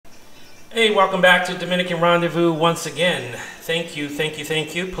Hey, welcome back to Dominican Rendezvous once again. Thank you.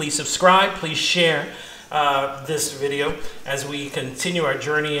 Please subscribe, please share this video as we continue our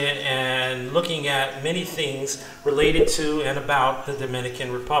journey and looking at many things related to and about the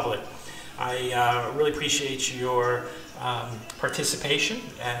Dominican Republic. I really appreciate your participation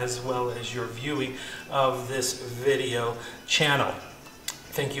as well as your viewing of this video channel.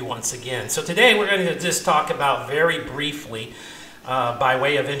 Thank you once again. So today we're going to just talk about very briefly by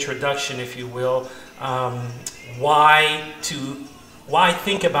way of introduction, if you will, why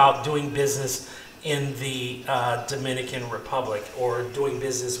think about doing business in the Dominican Republic or doing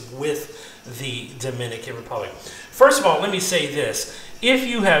business with the Dominican Republic. First of all, let me say this. If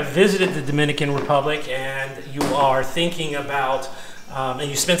you have visited the Dominican Republic and you are thinking about, and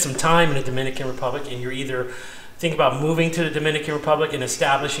you spent some time in the Dominican Republic and you're either thinking about moving to the Dominican Republic and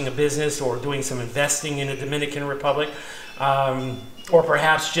establishing a business or doing some investing in the Dominican Republic, or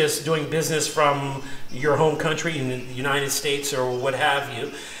perhaps just doing business from your home country in the United States or what have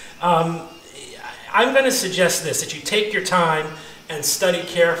you, I'm going to suggest this, that you take your time and study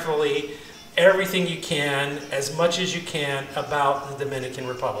carefully everything you can, as much as you can, about the Dominican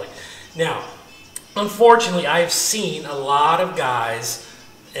Republic. Now, unfortunately, I have seen a lot of guys,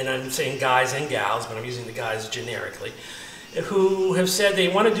 and I'm saying guys and gals, but I'm using the guys generically, who have said they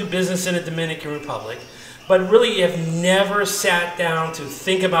want to do business in the Dominican Republic, but really have never sat down to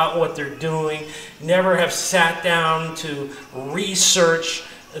think about what they're doing, never have sat down to research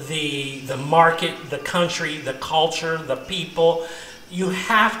the market, the country, the culture, the people. You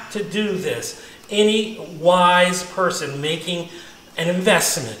have to do this. Any wise person making an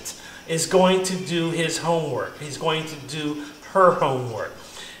investment is going to do his homework. He's going to do her homework.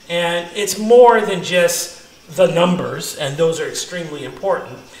 And it's more than just the numbers, and those are extremely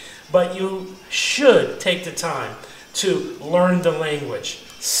important, but you should take the time to learn the language,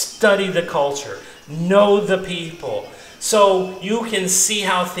 study the culture, know the people, so you can see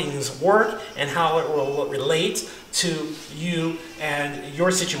how things work and how it will relate to you and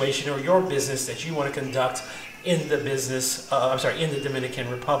your situation or your business that you want to conduct in the in the Dominican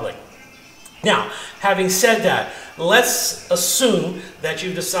Republic. Now, having said that, let's assume that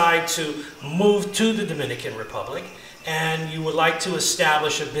you decide to move to the Dominican Republic and you would like to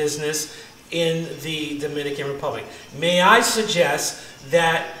establish a business in the Dominican Republic. May I suggest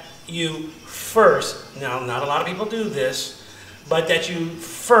that you first, now not a lot of people do this, but that you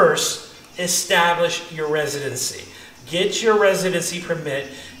first establish your residency. Get your residency permit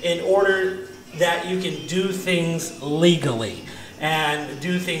in order that you can do things legally and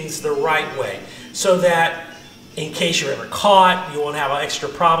do things the right way, so that in case you're ever caught, you won't have extra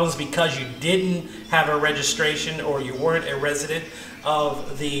problems because you didn't have a registration or you weren't a resident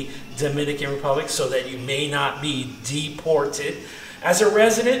of the Dominican Republic, so that you may not be deported. As a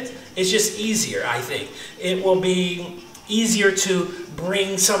resident, it's just easier, I think. It will be easier to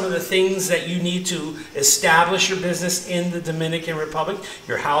bring some of the things that you need to establish your business in the Dominican Republic,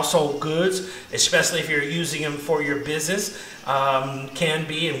 your household goods, especially if you're using them for your business, can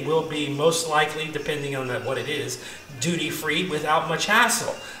be and will be most likely, depending on what it is, duty-free without much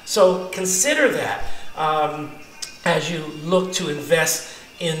hassle. So consider that as you look to invest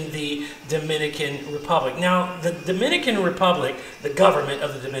in the Dominican Republic. Now, the Dominican Republic, the government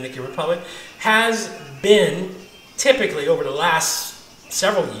of the Dominican Republic, has been typically over the last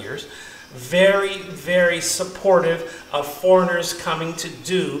several years very, very supportive of foreigners coming to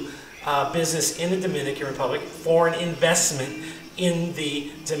do business in the Dominican Republic, foreign investment in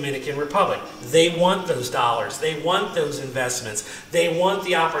the Dominican Republic. They want those dollars. They want those investments. They want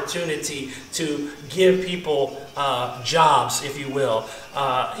the opportunity to give people jobs, if you will,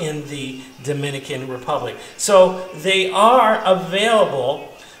 in the Dominican Republic. So they are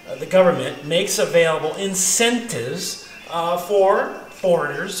available, the government makes available incentives for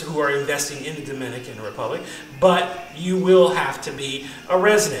foreigners who are investing in the Dominican Republic, but you will have to be a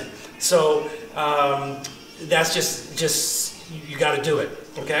resident. So that's just you got to do it,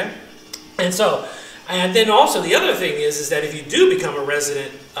 okay? And then also the other thing is that if you do become a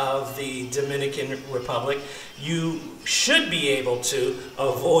resident of the Dominican Republic, you should be able to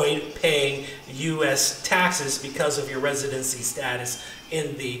avoid paying U.S. taxes because of your residency status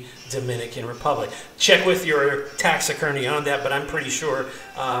in the Dominican Republic. Check with your tax attorney on that, but I'm pretty sure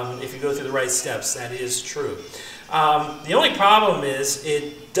if you go through the right steps, that is true. The only problem is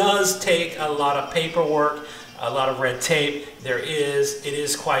it does take a lot of paperwork, a lot of red tape. It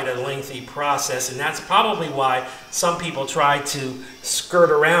is quite a lengthy process, and that's probably why some people try to skirt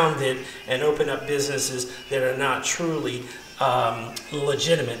around it and open up businesses that are not truly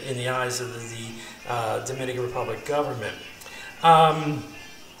legitimate in the eyes of the Dominican Republic government.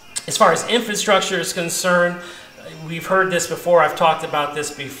 As far as infrastructure is concerned, we've heard this before, I've talked about this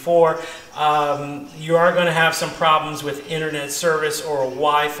before. You are going to have some problems with internet service or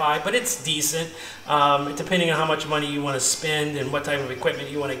Wi-Fi, but it's decent, depending on how much money you want to spend and what type of equipment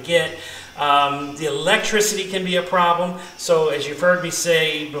you want to get. The electricity can be a problem, so as you've heard me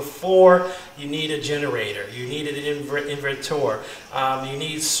say before, you need a generator, you need an inverter, you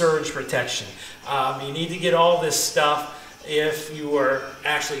need surge protection, you need to get all this stuff if you are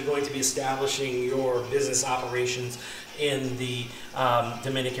actually going to be establishing your business operations in the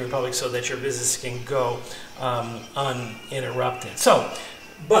Dominican Republic so that your business can go uninterrupted. So,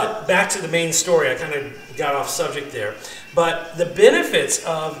 but back to the main story, I kind of got off subject there. But the benefits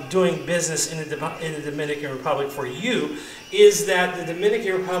of doing business in the Dominican Republic for you is that the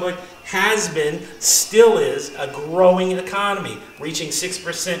Dominican Republic has been, still is, a growing economy, reaching 6%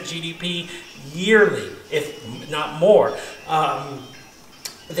 GDP yearly, if not more.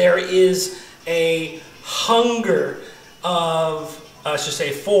 There is a hunger of, I should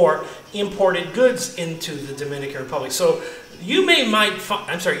say, for imported goods into the Dominican Republic. So you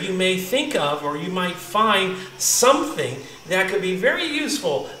may think of, or you might find something that could be very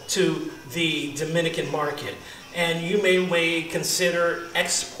useful to the Dominican market, and you may consider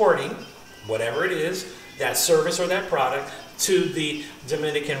exporting whatever it is, that service or that product, to the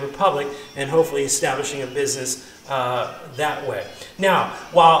Dominican Republic, and hopefully establishing a business that way. Now,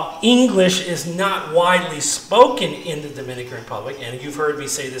 while English is not widely spoken in the Dominican Republic, and you've heard me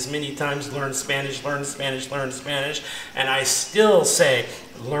say this many times, learn Spanish, learn Spanish, learn Spanish, and I still say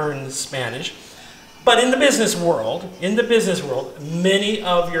learn Spanish. But in the business world, many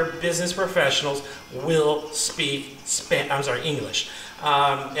of your business professionals will speak English.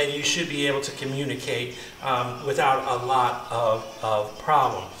 And you should be able to communicate without a lot of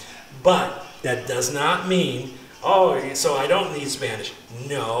problem. But that does not mean, oh, so I don't need Spanish.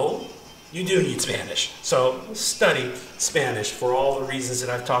 No, you do need Spanish. So study Spanish for all the reasons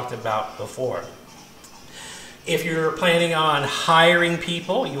that I've talked about before. If you're planning on hiring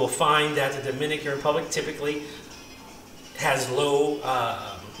people, you will find that the Dominican Republic typically has low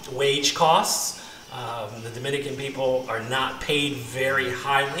wage costs. The Dominican people are not paid very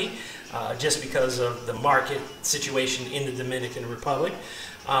highly just because of the market situation in the Dominican Republic.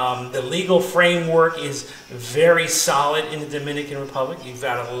 The legal framework is very solid in the Dominican Republic. You've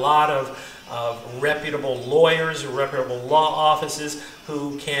got a lot of reputable lawyers, reputable law offices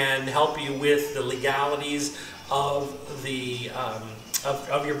who can help you with the legalities of the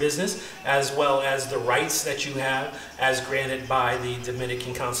of your business, as well as the rights that you have as granted by the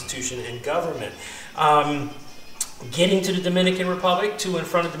Dominican Constitution and government. Getting to the Dominican Republic, to and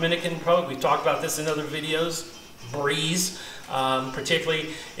from the Dominican Republic, we've talked about this in other videos, breeze, particularly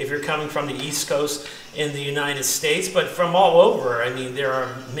if you're coming from the East Coast in the United States, but from all over. I mean, there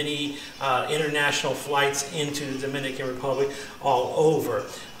are many international flights into the Dominican Republic all over.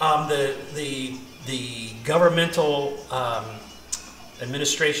 The governmental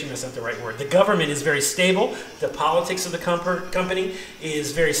administration, that's not the right word. The government is very stable. The politics of the company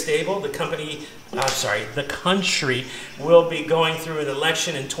is very stable. The country will be going through an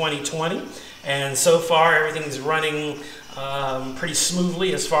election in 2020, and so far everything's running pretty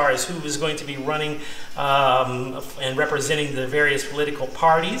smoothly as far as who is going to be running and representing the various political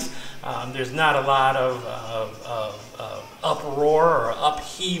parties. There's not a lot of uproar or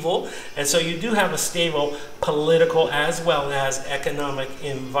upheaval, and so you do have a stable political as well as economic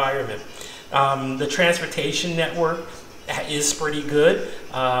environment. The transportation network is pretty good.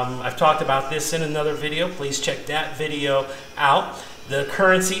 I've talked about this in another video. Please check that video out. The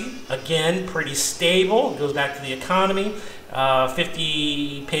currency, again, pretty stable. It goes back to the economy.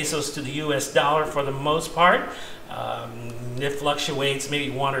 50 pesos to the US dollar for the most part. It fluctuates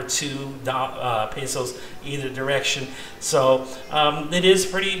maybe 1 or 2 pesos either direction. So it is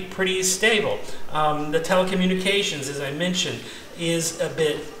pretty stable. The telecommunications, as I mentioned, is a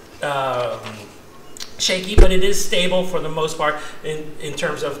bit shaky, but it is stable for the most part in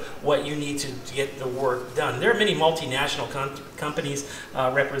terms of what you need to get the work done. There are many multinational companies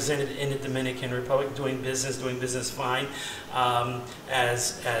represented in the Dominican Republic doing business fine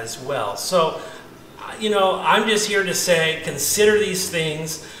as well. So, you know, I'm just here to say, consider these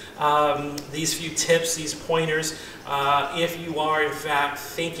things, these few tips, these pointers, if you are in fact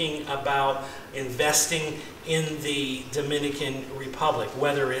thinking about investing in the Dominican Republic,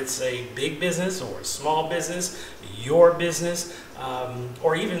 whether it's a big business or a small business, your business,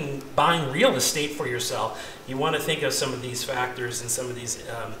 or even buying real estate for yourself. You want to think of some of these factors and some of these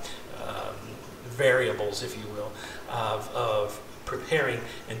variables, if you will, of preparing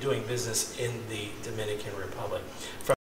and doing business in the Dominican Republic.